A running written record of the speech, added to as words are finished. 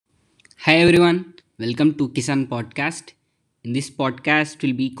Hi everyone, welcome to Kisan Podcast. In this podcast,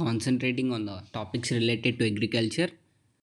 we'll be concentrating on the topics related to agriculture.